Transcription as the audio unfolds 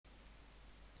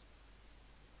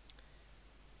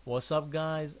What's up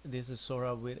guys, this is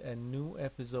Sora with a new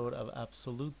episode of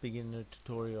Absolute beginner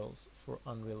tutorials for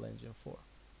Unreal Engine 4.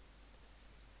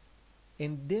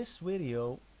 In this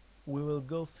video, we will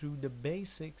go through the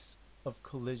basics of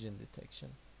collision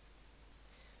detection.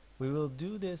 We will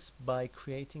do this by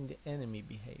creating the enemy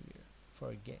behavior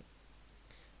for a game,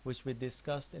 which we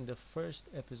discussed in the first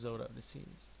episode of the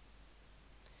series.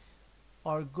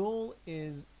 Our goal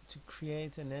is to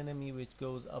create an enemy which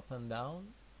goes up and down,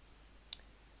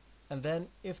 and then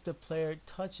if the player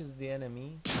touches the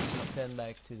enemy, we send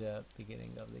back to the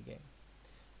beginning of the game.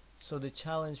 So the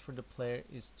challenge for the player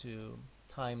is to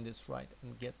time this right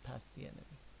and get past the enemy.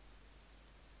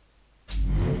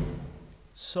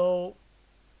 So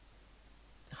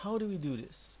how do we do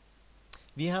this?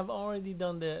 We have already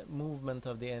done the movement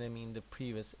of the enemy in the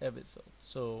previous episode.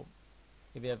 So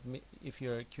if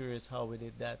you're curious how we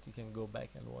did that, you can go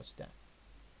back and watch that.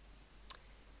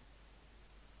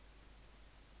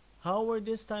 However,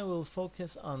 this time we'll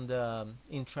focus on the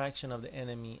interaction of the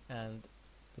enemy and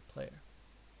the player.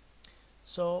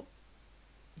 So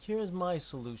here's my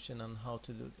solution on how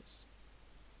to do this.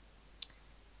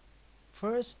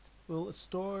 First, we'll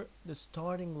store the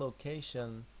starting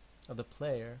location of the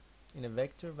player in a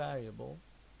vector variable,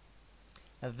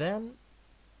 and then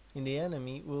in the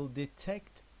enemy we'll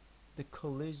detect the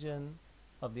collision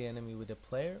of the enemy with the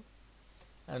player,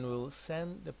 and we'll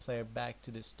send the player back to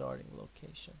the starting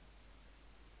location.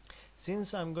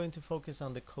 Since I'm going to focus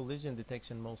on the collision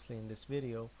detection mostly in this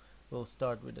video, we'll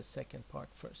start with the second part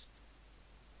first.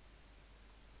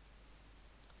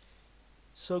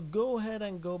 So go ahead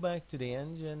and go back to the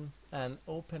engine and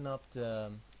open up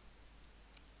the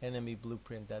enemy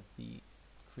blueprint that we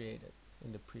created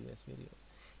in the previous videos.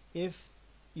 If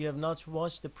you have not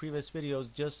watched the previous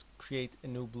videos, just create a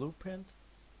new blueprint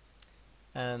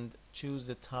and choose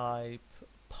the type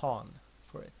pawn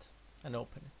for it and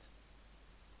open it.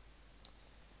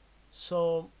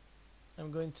 So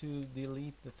I'm going to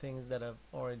delete the things that I've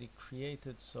already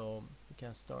created so we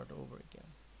can start over again.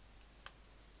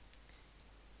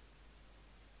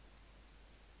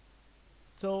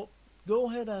 So go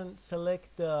ahead and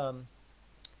select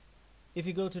if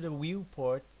you go to the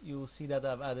viewport, you will see that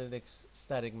I've added a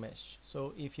static mesh.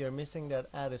 So if you're missing that,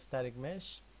 add a static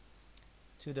mesh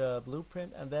to the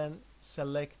blueprint and then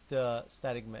select the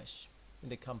static mesh in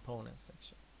the components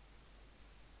section.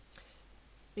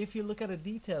 If you look at the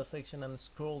detail section and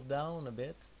scroll down a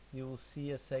bit, you will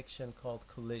see a section called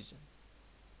collision.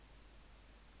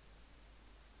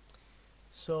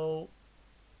 So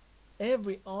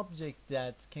every object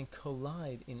that can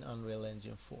collide in Unreal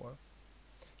Engine 4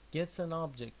 gets an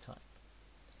object type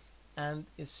and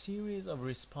a series of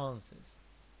responses,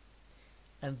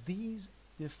 and these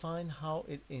define how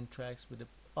it interacts with the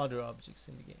other objects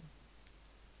in the game.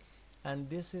 And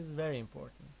this is very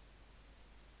important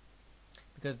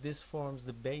because this forms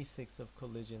the basics of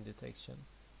collision detection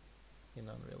in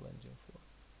Unreal Engine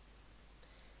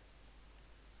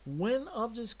 4. When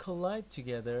objects collide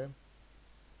together,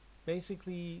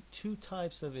 basically two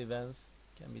types of events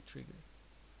can be triggered: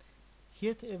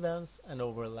 hit events and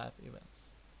overlap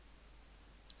events.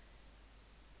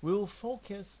 We will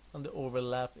focus on the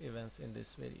overlap events in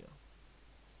this video.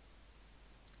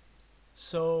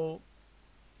 So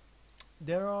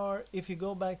there are, if you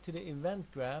go back to the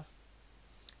event graph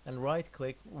and right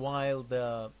click while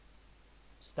the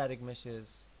static mesh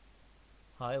is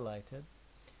highlighted,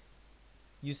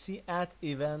 you see add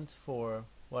event for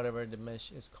whatever the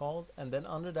mesh is called, and then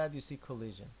under that you see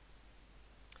collision.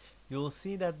 You will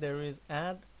see that there is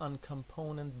add on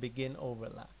component begin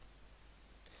overlap,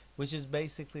 which is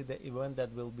basically the event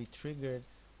that will be triggered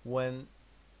when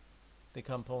the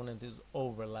component is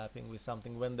overlapping with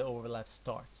something, when the overlap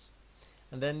starts.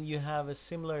 And then you have a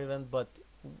similar event but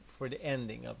for the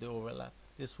ending of the overlap.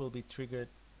 This will be triggered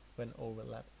when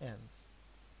overlap ends.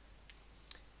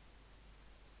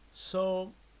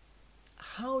 So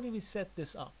how do we set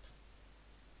this up?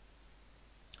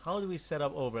 How do we set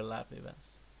up overlap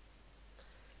events?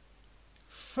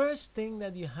 First thing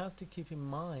that you have to keep in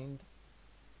mind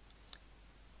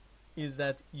is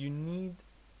that you need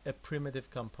a primitive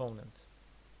component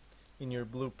in your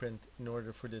blueprint in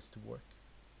order for this to work.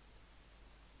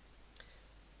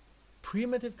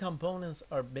 Primitive components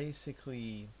are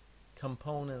basically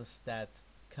components that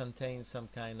contain some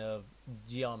kind of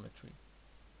geometry.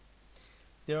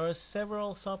 There are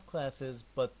several subclasses,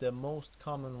 but the most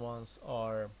common ones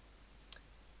are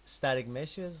static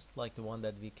meshes, like the one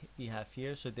that we have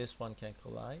here, so this one can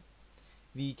collide.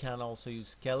 We can also use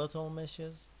skeletal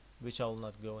meshes, which I'll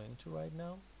not go into right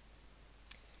now.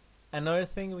 Another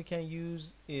thing we can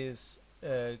use is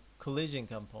collision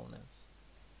components.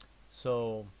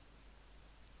 So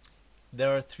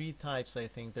there are three types, I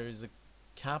think. There is a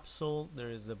capsule, there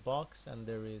is a box, and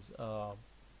there is a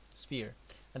sphere.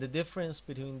 And the difference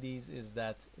between these is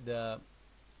that the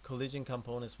collision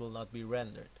components will not be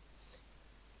rendered.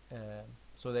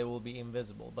 So they will be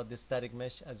invisible. But the static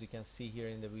mesh, as you can see here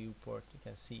in the viewport, you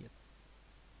can see it.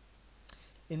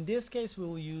 In this case, we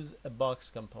will use a box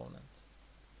component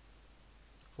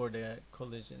for the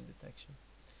collision detection.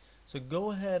 So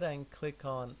go ahead and click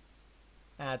on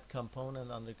Add Component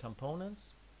under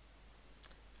Components.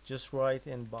 Just write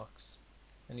in box,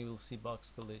 and you will see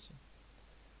box collision.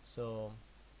 So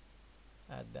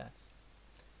add that,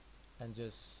 and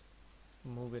just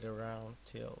move it around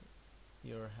till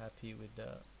you're happy with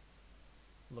the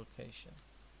location.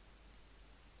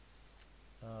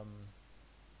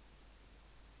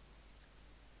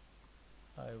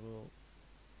 I will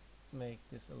make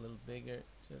this a little bigger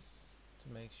just to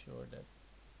make sure that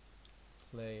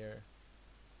player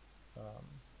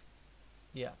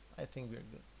yeah, I think we're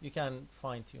good. You can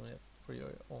fine-tune it for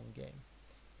your own game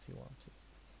if you want to.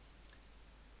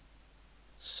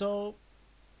 So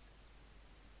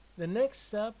the next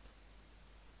step,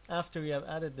 after you have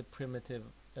added the primitive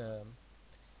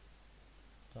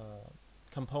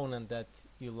component that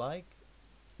you like,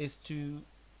 is to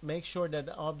make sure that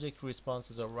the object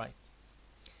responses are right.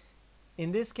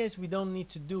 In this case, we don't need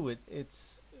to do it.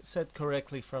 It's set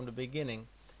correctly from the beginning.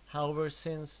 However,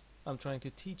 since I'm trying to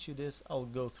teach you this, I'll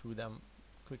go through them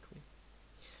quickly.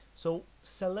 So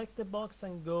select the box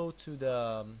and go to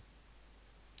the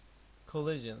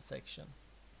collision section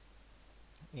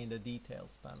in the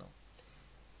details panel.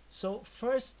 So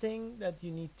first thing that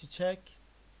you need to check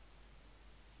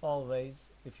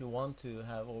always, if you want to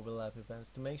have overlap events,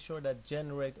 to make sure that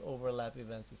generate overlap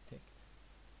events is ticked.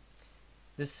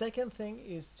 The second thing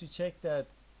is to check that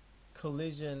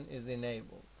collision is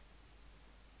enabled.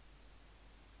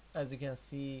 As you can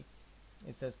see,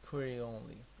 it says query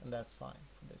only, and that's fine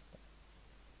for this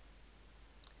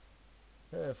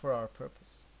time, for our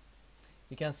purpose.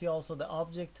 You can see also the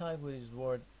object type, which is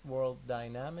world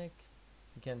dynamic.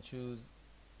 You can choose,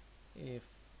 if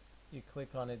you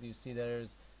click on it, you see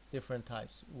there's different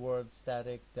types: world,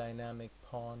 static, dynamic,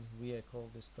 pawn, vehicle,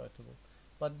 destructible.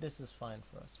 But this is fine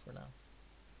for us for now.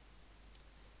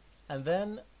 And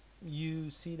then you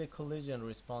see the collision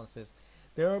responses.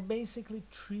 There are basically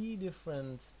three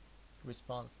different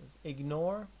responses.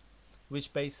 Ignore,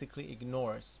 which basically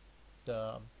ignores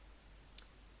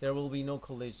there will be no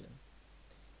collision.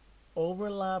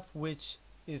 Overlap, which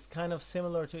is kind of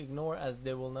similar to ignore, as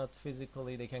they will not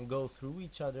physically, they can go through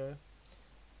each other.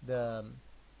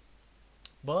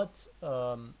 But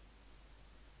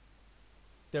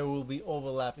there will be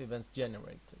overlap events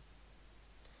generated.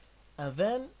 And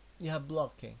then you have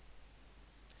blocking,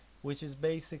 which is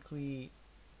basically,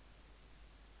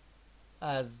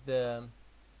 as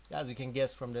you can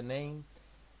guess from the name,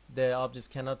 the objects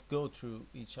cannot go through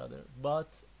each other,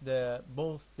 but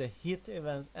both the hit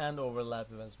events and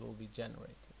overlap events will be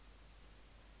generated.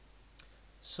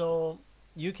 So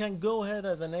you can go ahead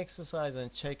as an exercise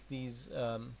and check these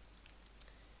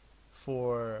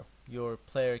for your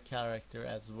player character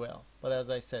as well. But as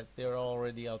I said, they're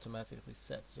already automatically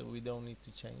set, so we don't need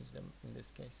to change them in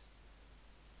this case.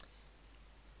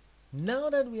 Now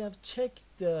that we have checked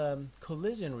the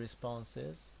collision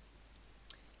responses,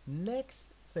 next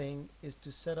thing is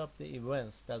to set up the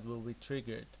events that will be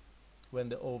triggered when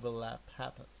the overlap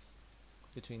happens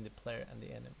between the player and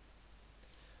the enemy.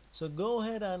 So go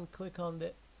ahead and click on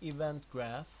the event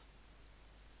graph,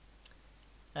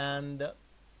 and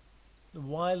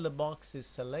while the box is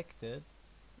selected,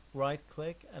 right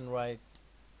click and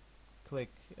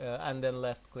and then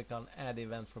left click on add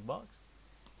event for box,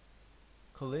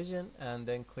 collision, and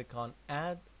then click on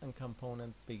add and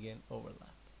component begin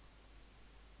overlap.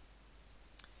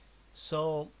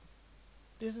 So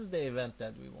this is the event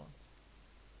that we want.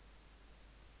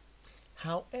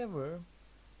 However,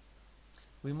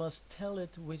 we must tell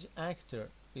it which actor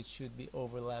it should be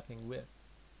overlapping with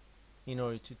in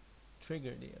order to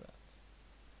trigger the event.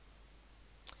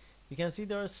 You can see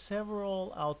there are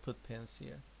several output pins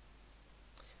here.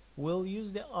 We'll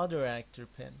use the other actor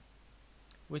pin,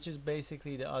 which is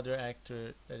basically the other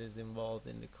actor that is involved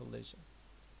in the collision,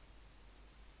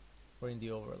 or in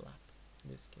the overlap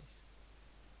in this case.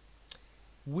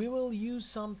 We will use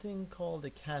something called a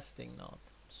casting node.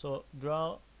 So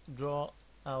draw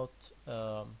out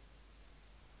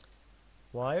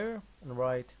wire and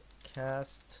write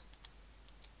cast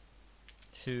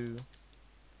to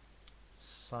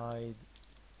side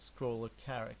scroller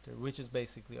character, which is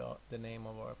basically the name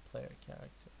of our player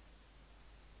character.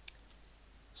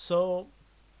 So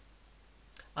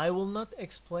I will not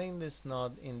explain this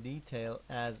node in detail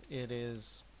as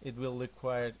it will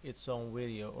require its own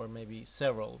video or maybe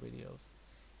several videos,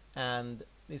 and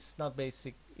it's not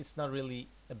really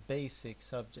a basic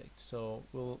subject, so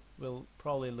we'll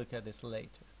probably look at this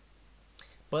later.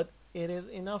 But it is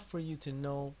enough for you to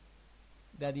know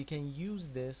that you can use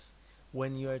this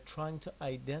when you are trying to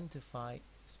identify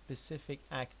specific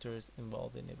actors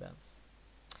involved in events.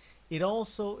 It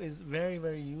also is very,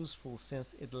 very useful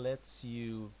since it lets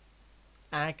you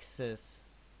access,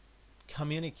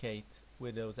 communicate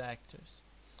with those actors.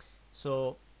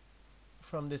 So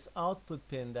from this output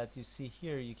pin that you see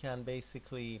here, you can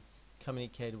basically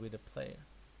communicate with a player.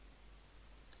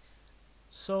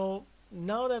 So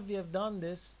now that we have done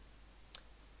this,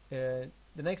 the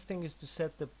next thing is to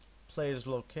set the player's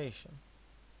location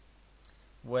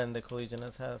when the collision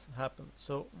has happened.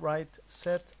 So write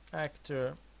set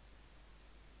actor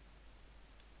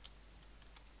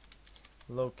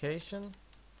location,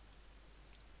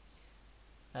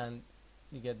 and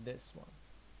you get this one.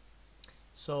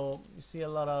 So you see a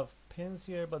lot of pins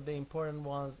here, but the important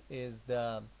ones is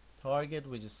the target,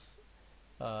 which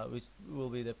will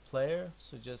be the player.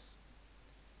 So just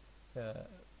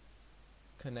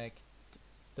connect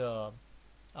the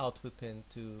output pin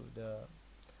to the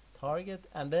target,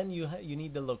 and then you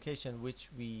need the location, which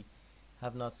we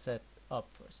have not set up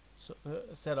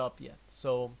yet.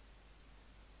 So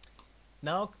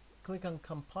now click on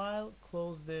compile,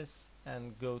 close this,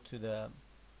 and go to the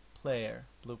player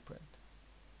blueprint.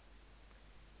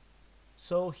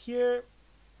 So here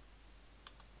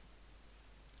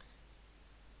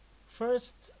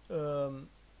first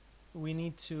we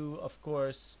need to, of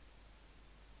course,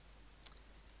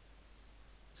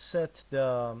 get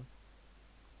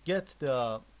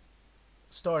the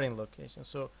starting location.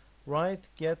 So write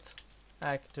get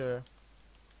actor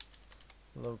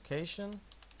location,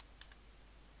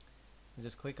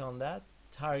 just click on that.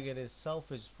 Target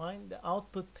itself is fine. The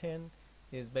output pin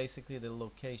is basically the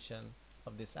location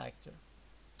of this actor,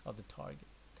 of the target.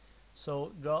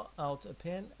 So draw out a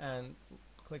pin and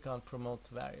click on promote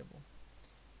variable.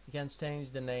 You can change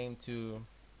the name to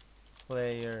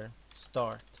player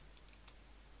start.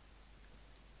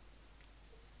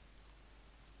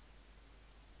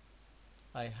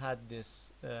 I had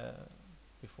this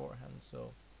beforehand,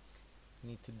 so I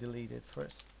need to delete it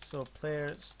first. So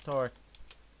player start,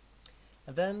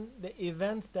 and then the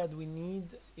event that we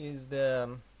need is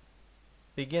the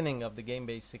beginning of the game,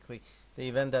 basically the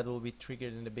event that will be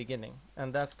triggered in the beginning,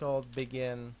 and that's called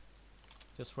begin.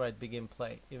 Just write begin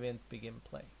play, event begin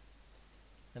play,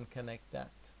 and connect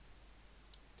that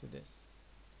to this.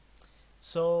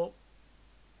 So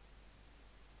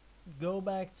go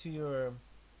back to your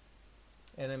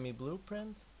enemy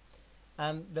blueprint,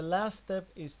 and the last step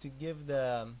is to give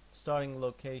the starting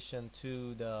location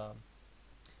to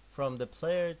from the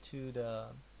player to the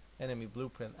enemy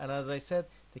blueprint. And as I said,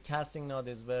 the casting node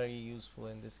is very useful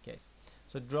in this case.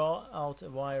 So draw out a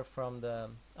wire from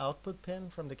the output pin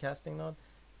from the casting node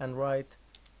and write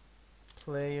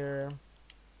player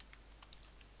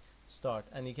start,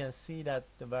 and you can see that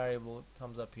the variable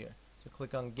comes up here. So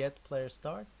click on get player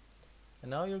start,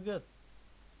 and now you're good.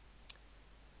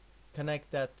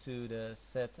 Connect that to the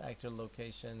set actor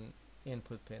location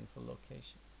input pin for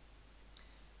location.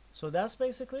 So that's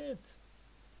basically it.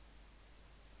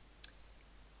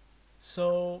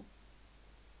 So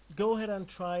go ahead and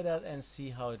try that and see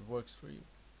how it works for you.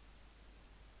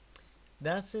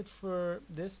 That's it for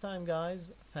this time,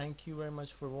 guys. Thank you very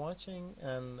much for watching,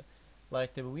 and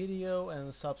like the video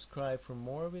and subscribe for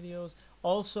more videos.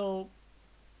 Also,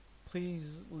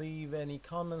 please leave any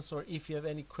comments, or if you have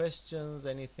any questions,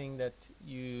 anything that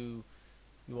you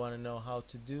want to know how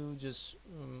to do, just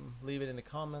leave it in the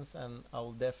comments, and I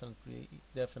will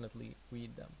definitely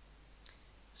read them.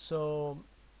 So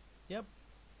yep,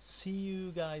 see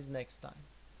you guys next time.